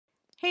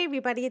Hey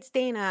everybody, it's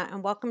Dana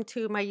and welcome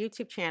to my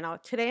YouTube channel.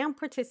 Today I'm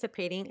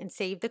participating in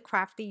Save the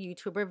Crafty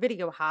YouTuber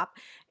Video Hop,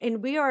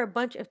 and we are a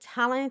bunch of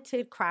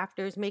talented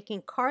crafters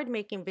making card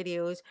making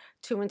videos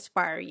to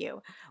inspire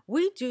you.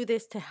 We do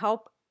this to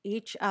help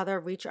each other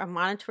reach our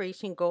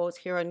monetization goals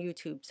here on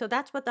YouTube. So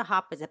that's what the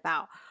hop is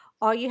about.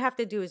 All you have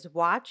to do is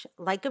watch,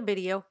 like a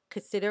video,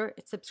 consider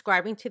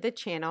subscribing to the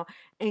channel,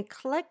 and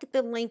click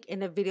the link in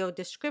the video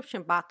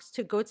description box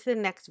to go to the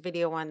next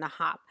video on the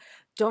hop.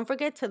 Don't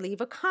forget to leave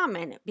a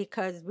comment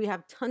because we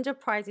have tons of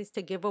prizes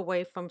to give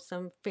away from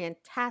some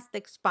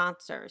fantastic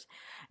sponsors.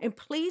 And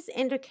please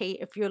indicate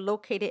if you're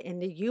located in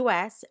the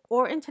US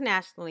or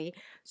internationally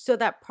so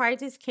that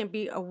prizes can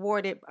be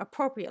awarded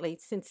appropriately,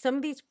 since some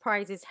of these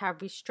prizes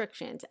have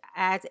restrictions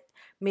as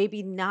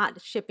maybe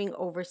not shipping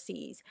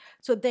overseas.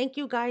 So thank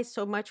you guys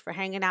so much for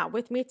hanging out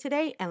with me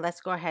today, and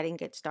let's go ahead and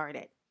get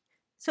started.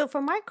 So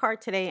for my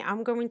card today,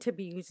 I'm going to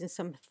be using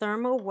some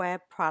Thermoweb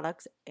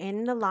products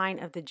in the line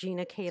of the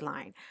Gina K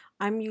line.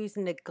 I'm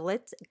using the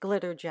Glitz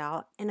glitter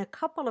gel in a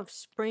couple of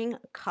spring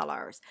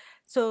colors.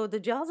 So the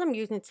gels I'm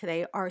using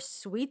today are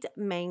Sweet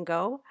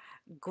Mango,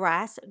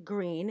 Grass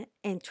Green,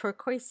 and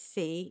Turquoise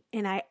Sea,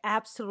 and I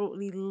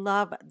absolutely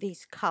love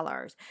these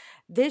colors.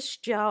 This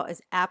gel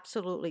is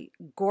absolutely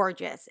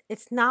gorgeous.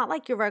 It's not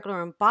like your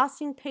regular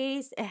embossing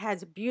paste. It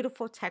has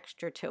beautiful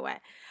texture to it.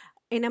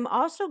 And I'm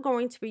also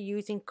going to be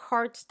using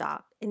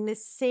cardstock in the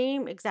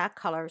same exact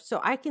color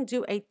so I can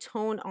do a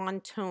tone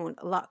on tone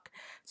look.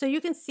 So you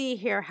can see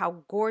here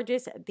how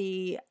gorgeous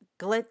the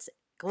Glitz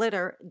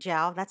glitter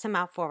gel, that's a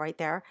mouthful right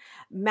there,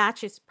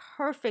 matches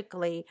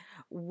perfectly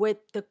with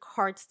the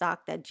cardstock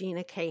that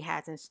Gina K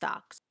has in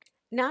stock.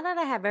 Now that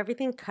I have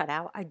everything cut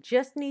out, I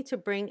just need to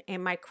bring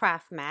in my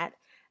craft mat,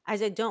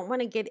 as I don't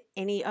want to get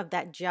any of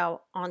that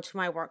gel onto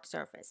my work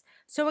surface.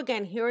 So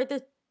again, here are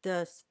the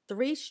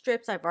three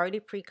strips I've already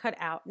pre-cut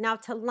out. Now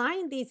to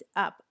line these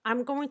up,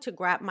 I'm going to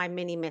grab my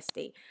mini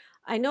Misty.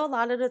 I know a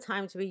lot of the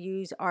times we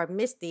use our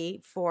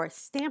Misty for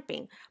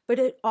stamping, but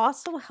it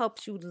also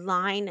helps you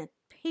line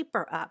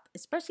paper up,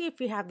 especially if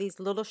you have these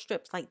little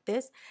strips like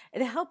this.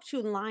 It helps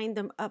you line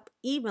them up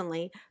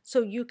evenly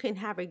so you can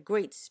have a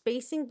great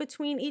spacing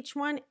between each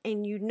one,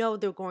 and you know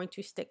they're going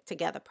to stick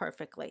together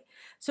perfectly.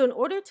 So in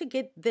order to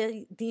get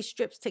these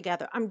strips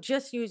together, I'm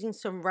just using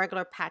some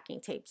regular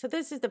packing tape. So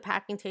this is the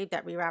packing tape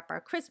that we wrap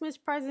our Christmas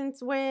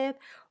presents with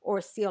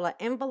or seal an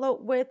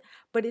envelope with,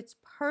 but it's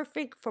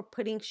perfect for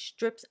putting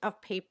strips of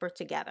paper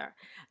together.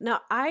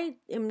 Now I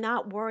am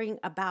not worrying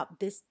about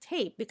this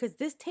tape because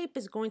this tape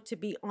is going to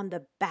be on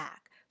the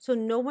back, so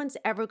no one's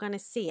ever going to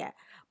see it.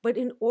 But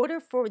in order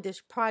for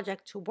this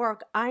project to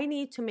work, I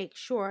need to make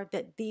sure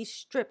that these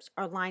strips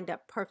are lined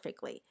up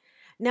perfectly.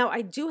 Now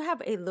I do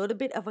have a little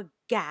bit of a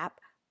gap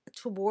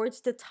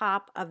towards the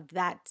top of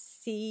that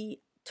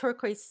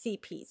turquoise sea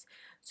piece.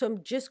 So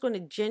I'm just going to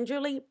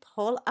gingerly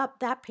pull up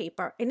that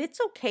paper, and it's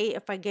okay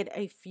if I get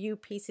a few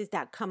pieces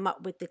that come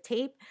up with the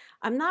tape.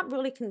 I'm not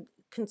really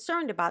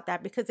concerned about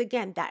that because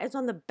again, that is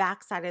on the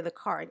back side of the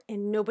card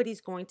and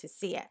nobody's going to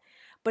see it.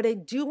 But I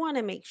do want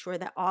to make sure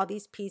that all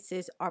these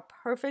pieces are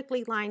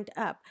perfectly lined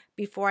up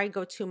before I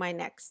go to my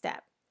next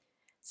step.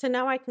 So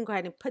now I can go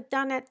ahead and put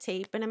down that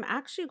tape, and I'm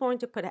actually going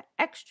to put an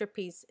extra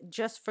piece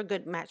just for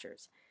good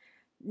measures.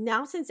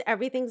 Now, since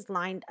everything's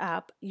lined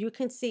up, you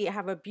can see I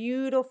have a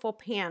beautiful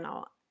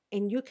panel,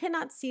 and you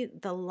cannot see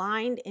the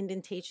lined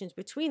indentations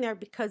between there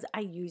because I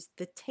used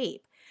the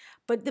tape.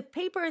 But the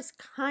paper is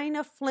kind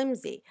of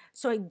flimsy,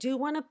 so I do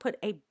want to put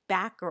a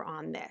backer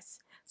on this.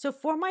 So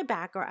for my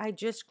backer, I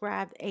just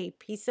grabbed a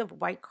piece of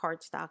white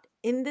cardstock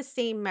in the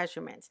same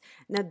measurements.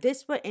 Now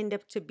this would end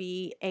up to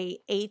be a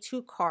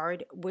A2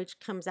 card,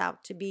 which comes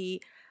out to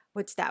be,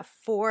 what's that,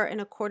 4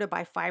 1/4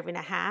 by 5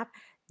 1/2.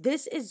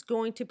 This is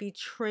going to be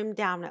trimmed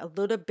down a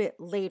little bit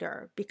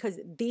later because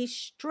these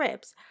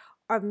strips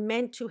are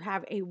meant to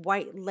have a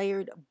white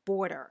layered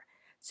border.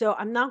 So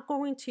I'm not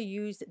going to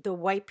use the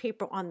white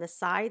paper on the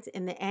sides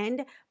in the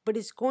end, but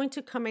it's going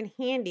to come in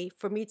handy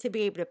for me to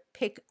be able to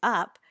pick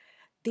up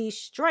these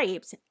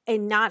stripes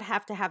and not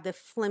have to have the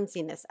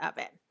flimsiness of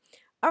it.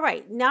 All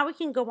right, now we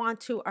can go on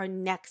to our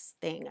next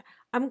thing.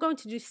 I'm going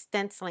to do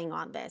stenciling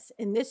on this,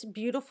 and this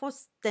beautiful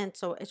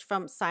stencil is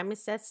from Simon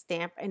Says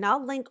Stamp, and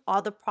I'll link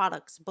all the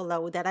products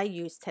below that I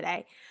used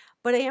today.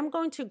 But I am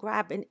going to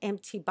grab an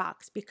empty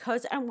box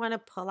because I want to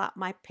pull out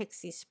my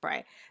Pixie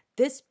spray.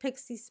 This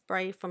Pixie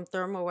spray from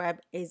Thermoweb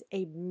is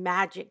a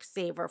magic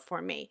saver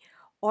for me.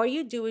 All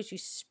you do is you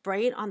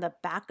spray it on the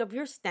back of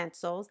your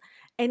stencils,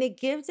 and it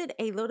gives it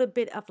a little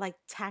bit of like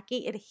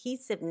tacky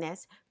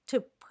adhesiveness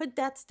to put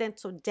that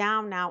stencil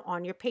down now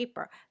on your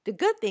paper. The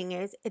good thing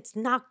is it's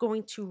not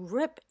going to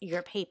rip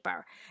your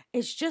paper.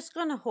 It's just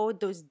going to hold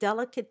those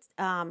delicate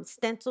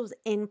stencils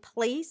in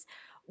place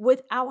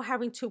without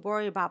having to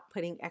worry about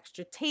putting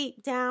extra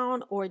tape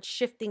down or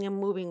shifting and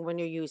moving when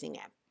you're using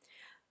it.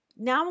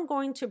 Now I'm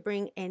going to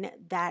bring in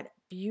that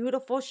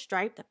beautiful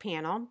striped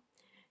panel.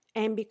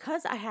 And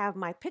because I have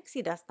my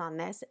pixie dust on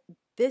this,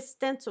 this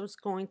stencil is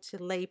going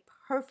to lay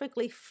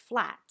perfectly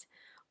flat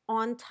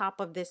on top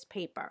of this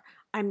paper.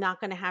 I'm not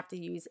going to have to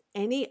use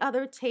any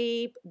other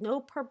tape, no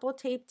purple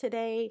tape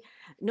today,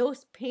 no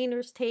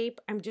painter's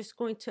tape. I'm just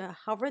going to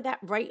hover that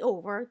right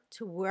over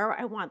to where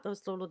I want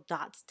those little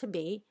dots to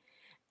be.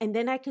 And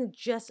then I can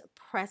just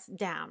press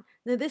down.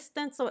 Now this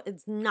stencil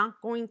is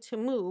not going to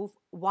move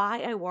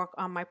while I work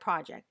on my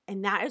project.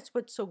 And that is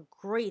what's so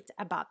great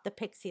about the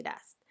Pixie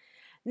Dust.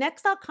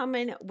 Next, I'll come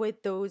in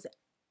with those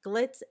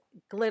Glitz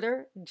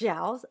glitter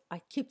gels.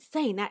 I keep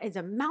saying that is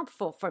a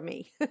mouthful for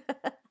me.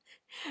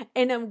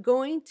 And I'm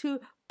going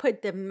to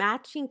put the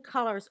matching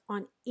colors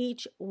on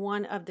each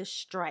one of the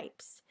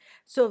stripes.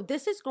 So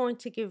this is going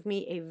to give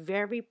me a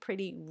very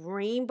pretty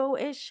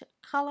rainbow-ish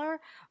color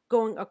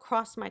going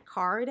across my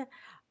card.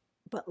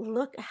 But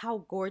look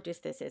how gorgeous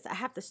this is. I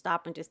have to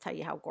stop and just tell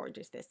you how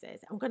gorgeous this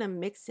is. I'm going to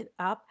mix it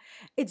up.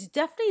 It's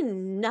definitely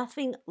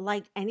nothing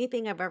like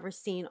anything I've ever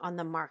seen on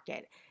the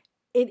market.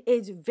 It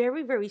is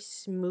very, very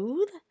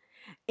smooth,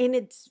 and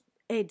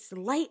it's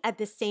light at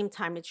the same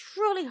time. It's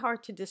really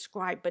hard to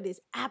describe, but it's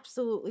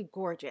absolutely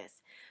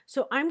gorgeous.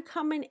 So I'm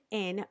coming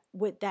in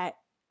with that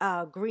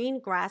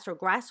green grass or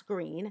grass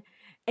green,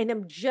 and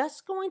I'm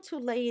just going to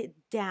lay it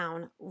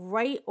down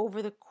right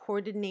over the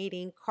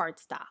coordinating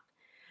cardstock.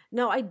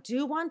 Now, I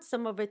do want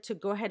some of it to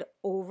go ahead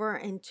over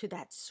into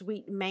that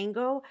sweet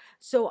mango,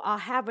 so I'll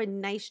have a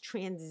nice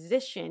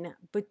transition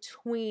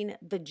between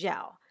the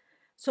gel.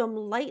 So I'm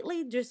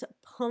lightly just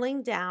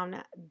pulling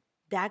down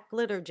that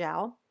glitter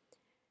gel,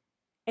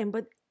 and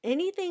with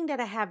anything that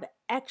I have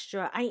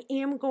extra, I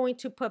am going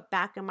to put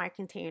back in my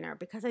container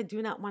because I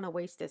do not want to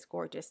waste this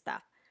gorgeous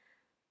stuff.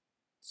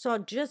 So I'll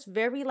just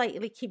very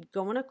lightly keep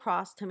going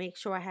across to make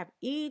sure I have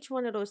each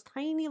one of those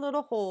tiny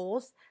little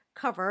holes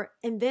covered,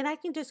 and then I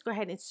can just go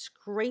ahead and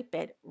scrape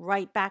it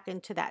right back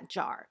into that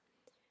jar.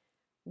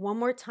 One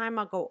more time,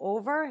 I'll go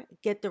over,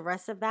 get the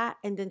rest of that,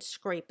 and then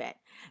scrape it.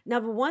 Now,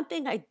 the one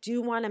thing I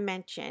do want to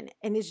mention,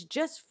 and it's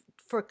just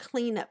for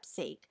cleanup's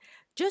sake,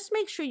 just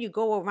make sure you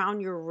go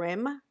around your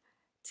rim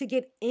to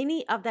get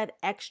any of that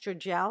extra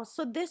gel.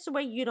 So this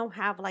way you don't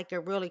have like a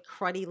really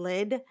cruddy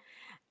lid.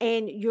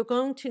 And you're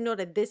going to know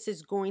that this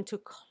is going to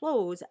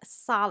close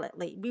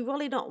solidly. We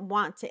really don't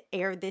want to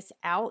air this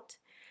out.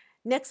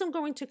 Next, I'm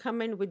going to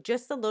come in with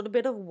just a little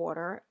bit of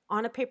water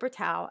on a paper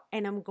towel,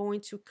 and I'm going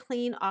to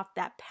clean off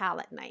that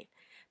palette knife.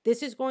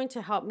 This is going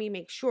to help me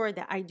make sure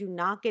that I do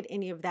not get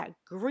any of that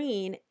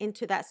green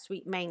into that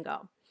sweet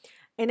mango.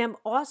 And I'm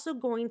also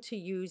going to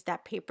use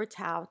that paper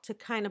towel to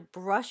kind of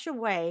brush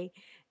away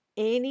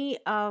any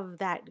of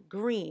that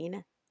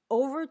green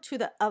over to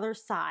the other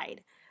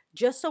side,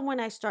 just so when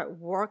I start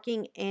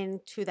working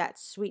into that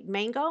sweet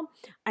mango,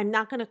 I'm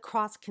not going to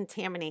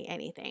cross-contaminate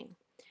anything.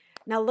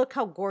 Now look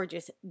how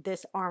gorgeous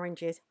this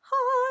orange is.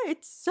 Oh,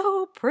 it's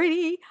so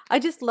pretty. I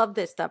just love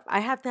this stuff.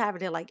 I have to have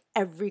it in like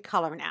every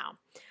color now.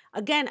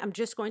 Again, I'm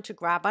just going to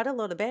grab out a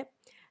little bit,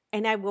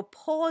 and I will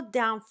pull it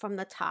down from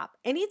the top.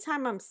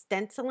 Anytime I'm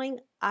stenciling,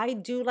 I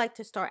do like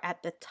to start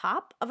at the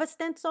top of a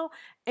stencil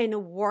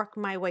and work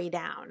my way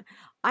down.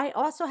 I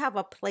also have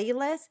a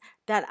playlist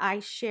that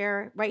I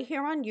share right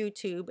here on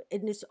YouTube,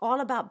 and it's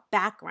all about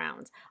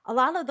backgrounds. A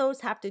lot of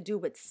those have to do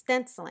with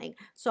stenciling,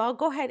 so I'll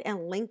go ahead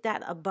and link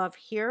that above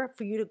here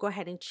for you to go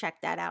ahead and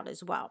check that out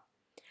as well.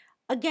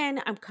 Again,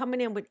 I'm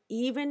coming in with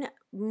even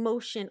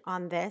motion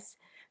on this,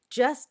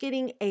 just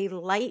getting a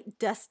light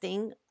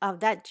dusting of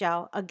that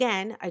gel.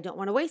 Again, I don't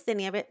want to waste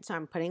any of it, so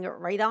I'm putting it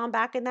right on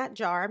back in that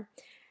jar,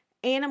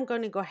 and I'm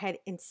going to go ahead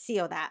and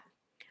seal that.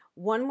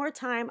 One more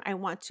time, I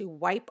want to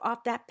wipe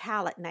off that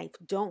palette knife.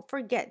 Don't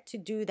forget to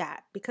do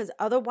that, because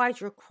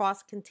otherwise you'll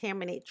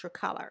cross-contaminate your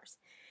colors.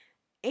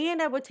 And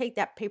I will take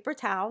that paper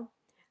towel,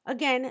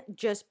 again,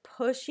 just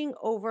pushing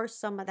over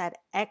some of that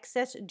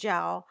excess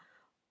gel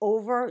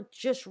over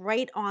just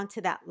right onto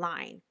that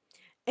line.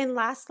 And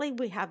lastly,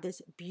 we have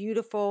this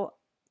beautiful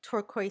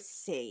turquoise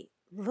sea.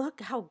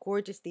 Look how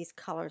gorgeous these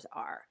colors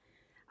are.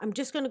 I'm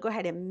just going to go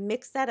ahead and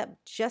mix that up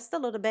just a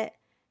little bit.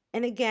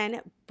 And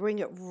again, bring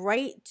it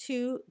right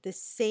to the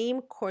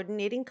same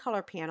coordinating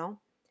color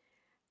panel.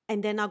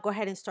 And then I'll go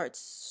ahead and start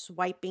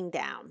swiping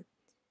down.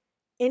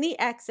 Any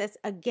excess,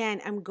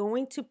 again, I'm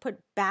going to put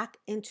back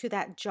into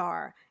that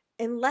jar.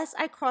 Unless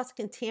I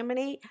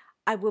cross-contaminate,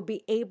 I will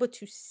be able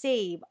to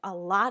save a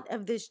lot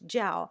of this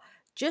gel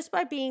just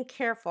by being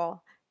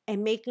careful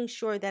and making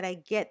sure that I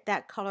get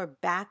that color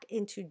back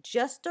into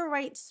just the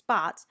right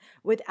spots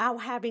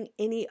without having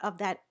any of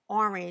that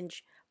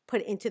orange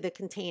put into the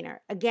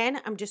container. Again,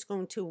 I'm just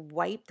going to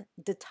wipe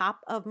the top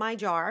of my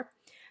jar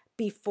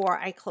before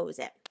I close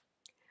it.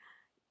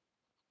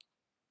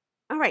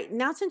 All right,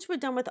 now since we're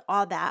done with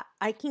all that,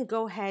 I can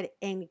go ahead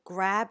and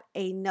grab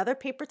another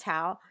paper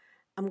towel.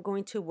 I'm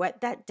going to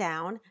wet that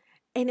down,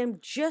 and I'm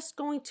just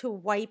going to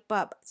wipe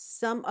up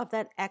some of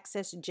that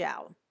excess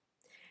gel.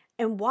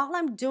 And while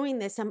I'm doing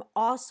this, I'm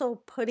also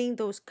putting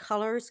those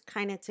colors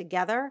kind of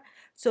together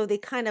so they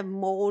kind of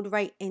mold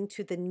right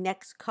into the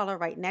next color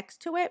right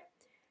next to it.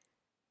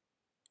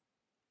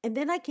 And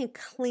then I can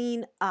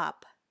clean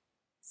up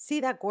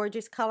See that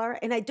gorgeous color?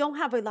 And I don't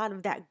have a lot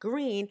of that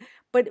green,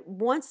 but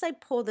once I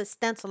pull the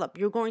stencil up,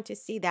 you're going to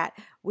see that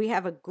we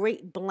have a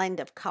great blend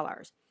of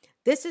colors.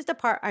 This is the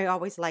part I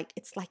always like.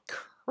 It's like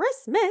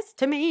Christmas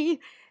to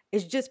me.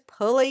 It's just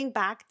pulling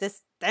back the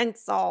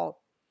stencil.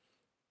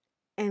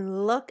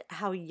 And look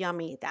how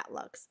yummy that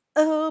looks.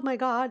 Oh my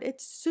God,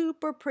 it's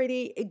super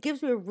pretty. It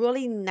gives me a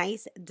really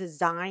nice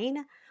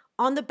design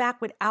on the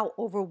back without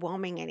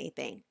overwhelming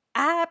anything.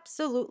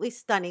 Absolutely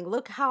stunning.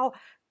 Look how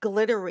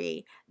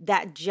glittery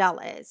that gel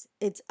is.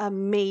 It's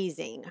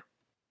amazing.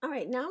 All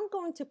right, now I'm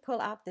going to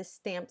pull out this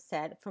stamp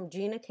set from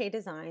Gina K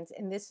Designs,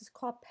 and this is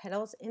called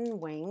Petals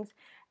and Wings.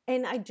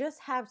 And I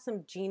just have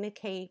some Gina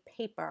K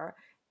paper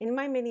in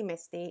my mini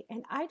MISTI,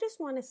 and I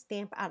just want to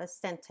stamp out a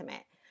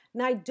sentiment.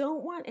 Now, I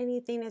don't want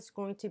anything that's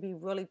going to be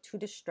really too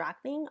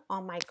distracting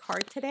on my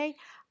card today,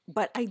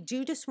 but I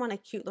do just want a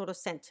cute little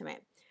sentiment.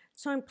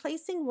 So I'm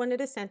placing one of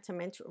the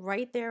sentiments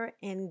right there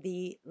in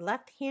the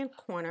left-hand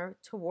corner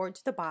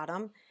towards the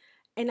bottom.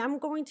 And I'm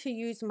going to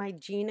use my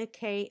Gina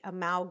K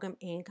Amalgam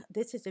ink.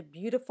 This is a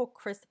beautiful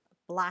crisp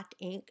black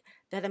ink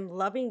that I'm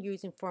loving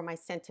using for my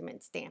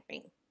sentiment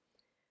stamping.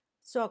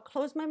 So I'll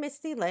close my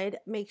MISTI lid,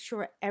 make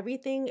sure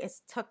everything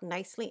is tucked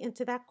nicely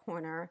into that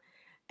corner,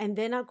 and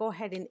then I'll go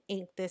ahead and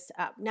ink this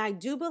up. Now I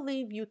do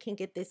believe you can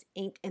get this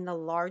ink in the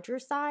larger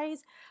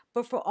size,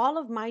 but for all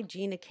of my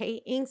Gina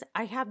K inks,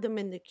 I have them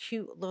in the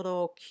cute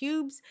little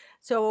cubes,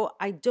 so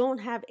I don't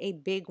have a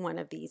big one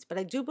of these, but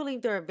I do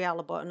believe they're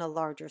available in a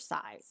larger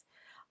size.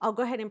 I'll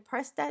go ahead and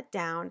press that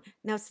down.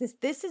 Now, since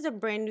this is a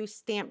brand new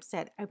stamp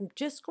set, I'm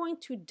just going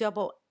to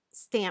double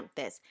stamp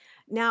this.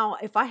 Now,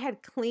 if I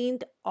had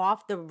cleaned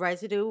off the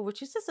residue,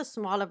 which is just a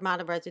small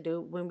amount of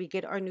residue when we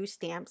get our new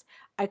stamps,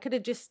 I could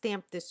have just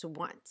stamped this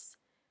once.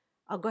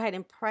 I'll go ahead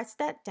and press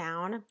that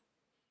down.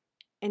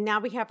 And now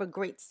we have a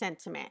great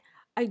sentiment.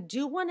 I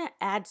do want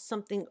to add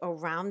something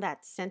around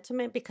that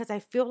sentiment because I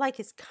feel like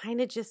it's kind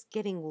of just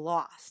getting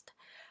lost.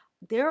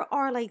 There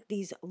are like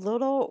these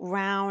little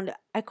round,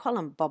 I call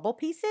them bubble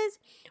pieces,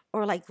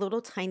 or like little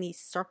tiny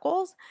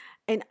circles.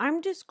 And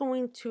I'm just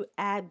going to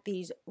add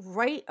these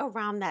right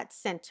around that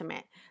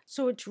sentiment.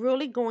 So it's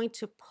really going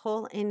to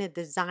pull in the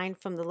design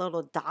from the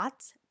little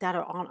dots that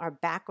are on our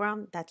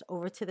background that's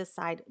over to the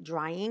side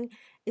drying.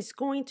 It's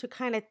going to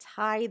kind of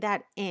tie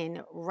that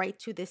in right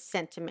to this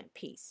sentiment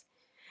piece.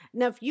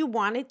 Now, if you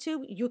wanted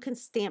to, you can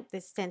stamp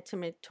this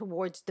sentiment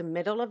towards the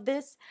middle of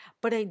this,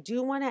 but I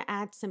do want to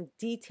add some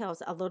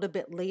details a little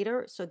bit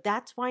later, so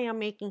that's why I'm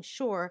making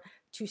sure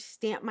to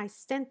stamp my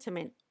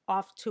sentiment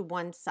off to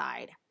one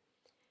side.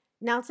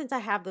 Now, since I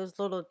have those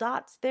little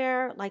dots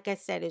there, like I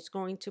said, it's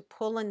going to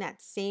pull in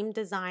that same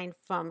design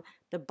from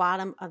the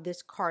bottom of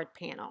this card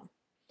panel.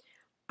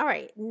 All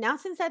right, now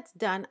since that's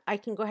done, I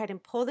can go ahead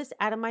and pull this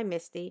out of my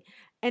MISTI,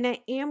 and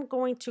I am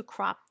going to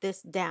crop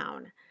this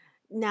down.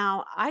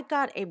 Now, I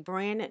got a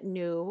brand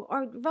new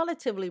or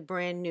relatively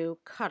brand new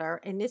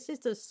cutter, and this is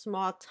the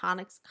small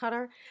Tonics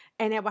cutter,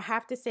 and I will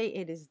have to say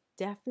it is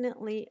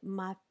definitely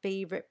my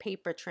favorite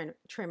paper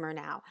trimmer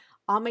now.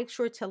 I'll make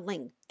sure to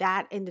link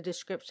that in the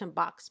description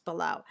box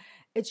below.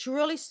 It's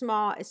really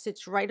small. It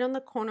sits right on the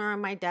corner of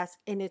my desk,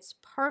 and it's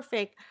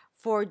perfect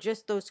for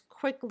just those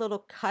quick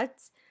little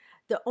cuts.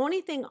 The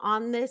only thing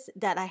on this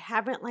that I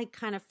haven't like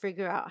kind of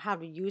figured out how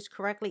to use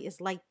correctly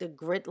is like the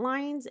grid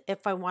lines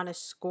if I want to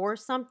score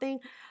something,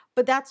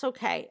 but that's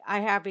okay. I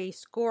have a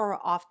scorer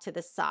off to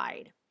the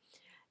side.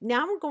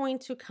 Now I'm going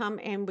to come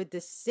in with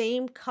the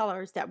same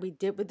colors that we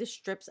did with the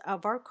strips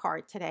of our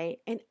card today,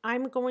 and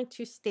I'm going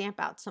to stamp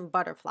out some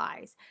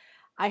butterflies.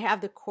 I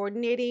have the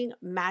coordinating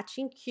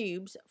matching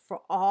cubes for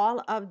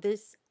all of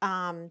this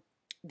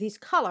these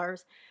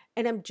colors,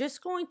 and I'm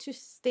just going to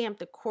stamp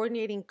the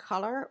coordinating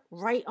color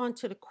right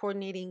onto the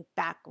coordinating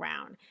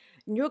background.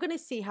 And you're going to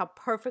see how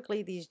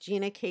perfectly these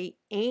Gina K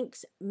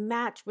inks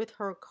match with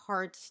her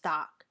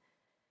cardstock.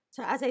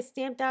 So as I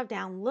stamp that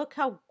down, look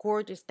how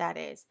gorgeous that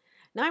is.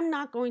 Now I'm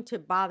not going to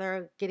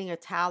bother getting a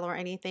towel or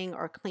anything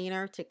or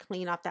cleaner to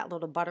clean off that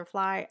little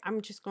butterfly. I'm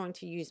just going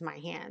to use my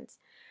hands.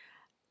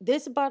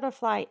 This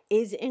butterfly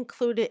is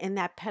included in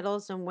that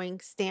Petals and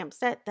Wings stamp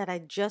set that I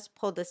just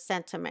pulled the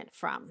sentiment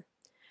from.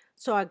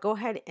 So I go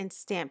ahead and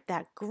stamp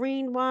that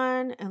green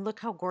one, and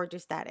look how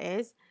gorgeous that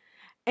is.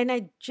 And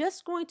I'm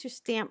just going to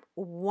stamp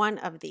one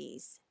of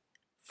these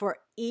for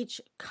each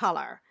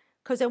color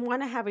because I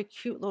want to have a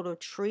cute little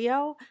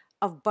trio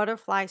of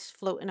butterflies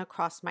floating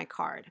across my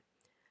card.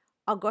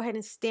 I'll go ahead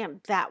and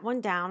stamp that one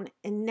down,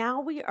 and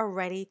now we are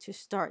ready to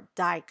start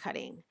die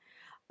cutting.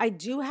 I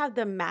do have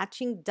the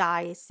matching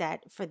die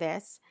set for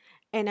this,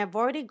 and I've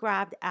already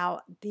grabbed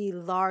out the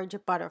large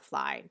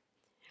butterfly.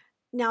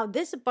 Now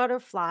this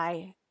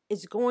butterfly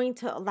is going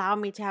to allow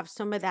me to have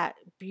some of that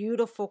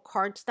beautiful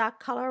cardstock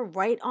color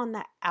right on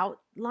the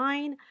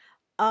outline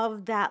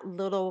of that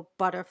little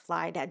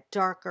butterfly, that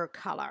darker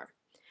color.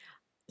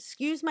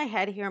 Excuse my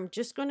head here, I'm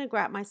just going to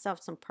grab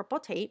myself some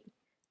purple tape,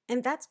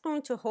 and that's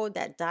going to hold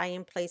that die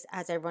in place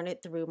as I run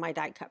it through my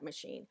die cut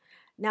machine.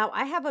 Now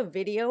I have a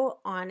video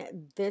on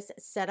this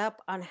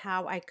setup on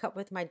how I cut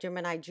with my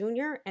Gemini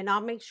Junior, and I'll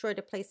make sure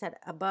to place that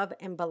above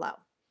and below.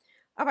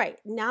 All right,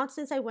 now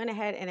since I went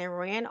ahead and I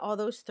ran all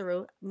those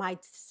through, my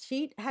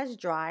sheet has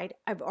dried.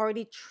 I've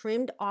already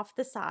trimmed off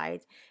the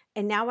sides,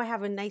 and now I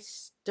have a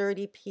nice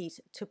sturdy piece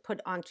to put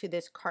onto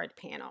this card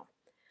panel.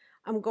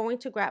 I'm going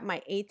to grab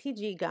my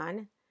ATG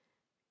gun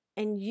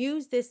and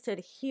use this to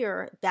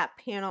adhere that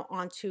panel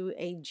onto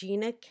a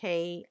Gina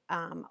K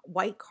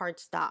white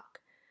cardstock.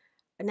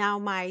 Now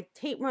my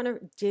tape runner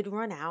did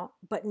run out,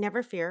 but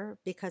never fear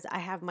because I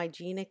have my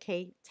Gina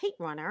K tape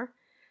runner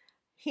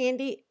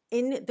handy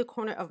in the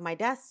corner of my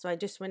desk. So I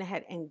just went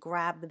ahead and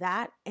grabbed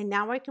that. And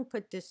now I can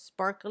put this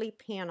sparkly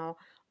panel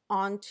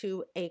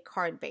onto a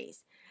card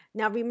base.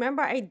 Now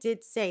remember, I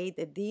did say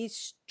that these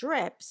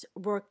strips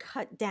were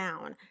cut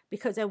down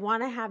because I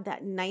want to have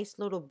that nice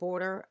little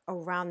border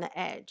around the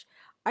edge.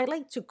 I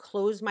like to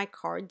close my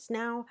cards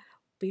now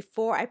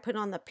before I put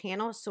on the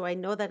panel so I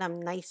know that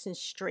I'm nice and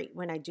straight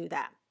when I do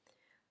that.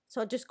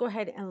 So I'll just go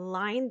ahead and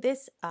line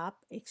this up.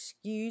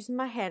 Excuse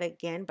my head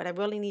again, but I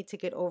really need to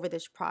get over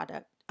this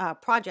project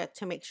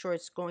to make sure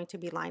it's going to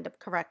be lined up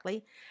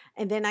correctly.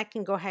 And then I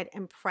can go ahead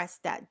and press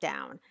that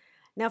down.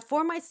 Now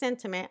for my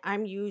sentiment,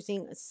 I'm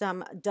using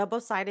some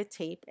double-sided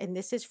tape, and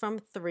this is from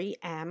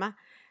 3M.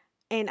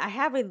 And I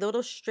have a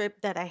little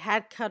strip that I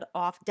had cut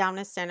off down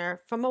the center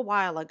from a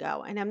while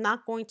ago, and I'm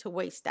not going to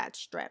waste that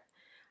strip.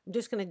 I'm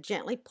just going to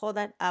gently pull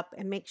that up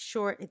and make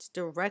sure it's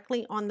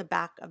directly on the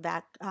back of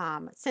that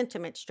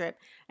sentiment strip.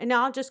 And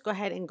now I'll just go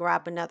ahead and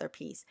grab another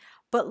piece.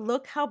 But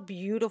look how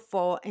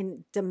beautiful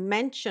and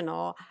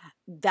dimensional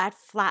that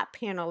flat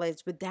panel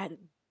is with that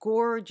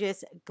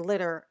gorgeous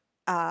glitter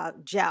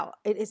gel.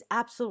 It is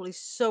absolutely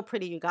so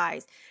pretty, you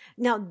guys.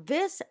 Now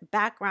this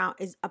background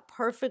is a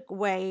perfect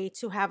way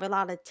to have a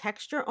lot of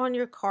texture on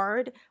your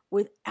card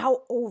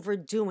without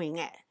overdoing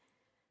it.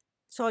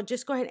 So I'll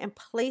just go ahead and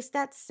place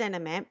that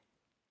sentiment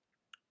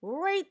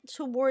right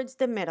towards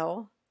the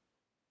middle.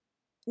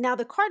 Now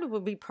the card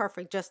would be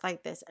perfect just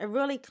like this, a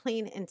really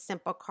clean and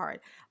simple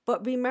card.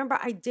 But remember,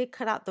 I did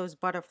cut out those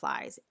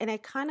butterflies and I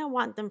kind of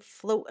want them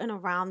floating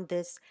around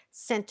this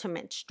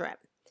sentiment strip.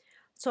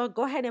 So I'll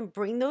go ahead and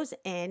bring those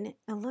in,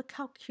 and look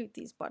how cute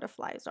these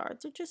butterflies are.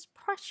 They're just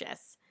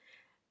precious.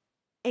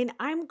 And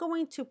I'm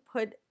going to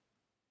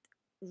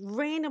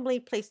randomly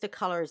place the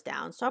colors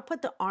down. So I'll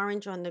put the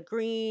orange on the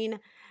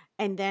green,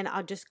 and then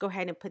I'll just go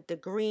ahead and put the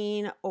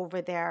green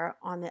over there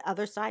on the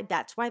other side.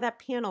 That's why that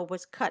panel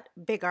was cut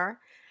bigger.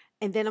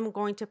 And then I'm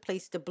going to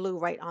place the blue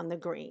right on the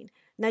green.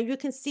 Now you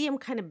can see I'm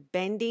kind of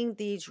bending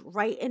these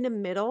right in the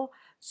middle.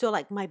 So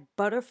like my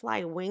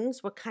butterfly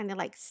wings will kind of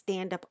like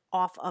stand up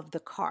off of the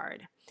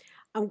card.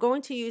 I'm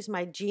going to use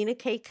my Gina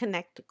K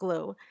Connect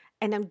glue,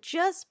 and I'm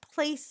just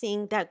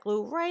placing that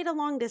glue right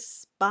along the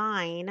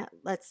spine,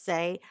 let's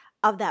say,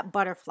 of that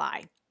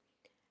butterfly.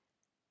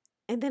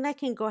 And then I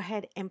can go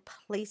ahead and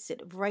place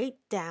it right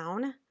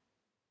down,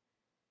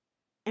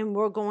 and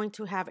we're going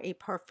to have a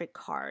perfect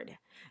card.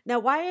 Now,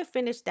 while I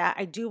finish that,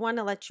 I do want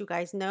to let you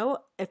guys know,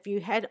 if you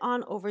head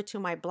on over to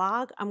my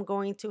blog, I'm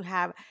going to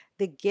have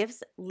the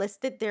gifts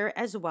listed there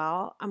as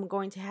well. I'm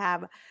going to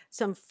have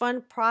some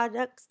fun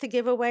products to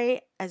give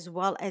away as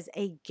well as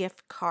a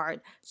gift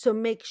card. So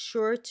make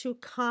sure to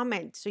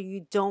comment so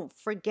you don't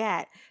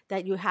forget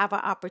that you have an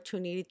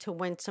opportunity to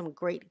win some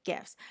great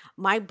gifts.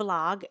 My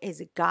blog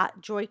is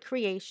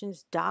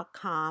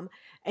gotjoycreations.com,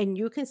 and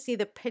you can see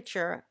the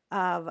picture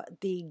of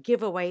the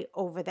giveaway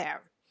over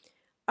there.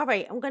 All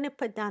right, I'm going to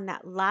put down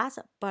that last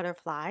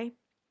butterfly,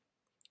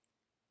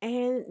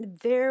 and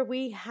there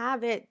we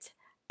have it.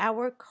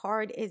 Our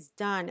card is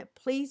done.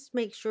 Please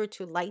make sure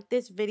to like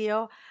this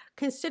video.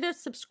 Consider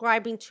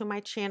subscribing to my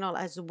channel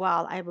as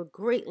well. I would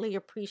greatly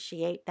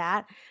appreciate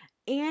that.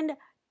 And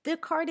the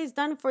card is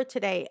done for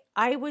today.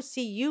 I will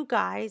see you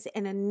guys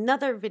in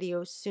another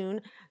video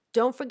soon.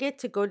 Don't forget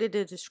to go to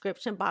the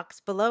description box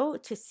below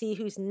to see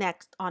who's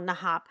next on the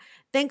hop.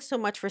 Thanks so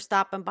much for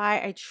stopping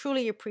by. I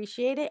truly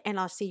appreciate it, and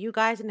I'll see you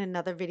guys in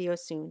another video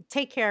soon.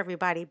 Take care,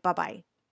 everybody. Bye-bye.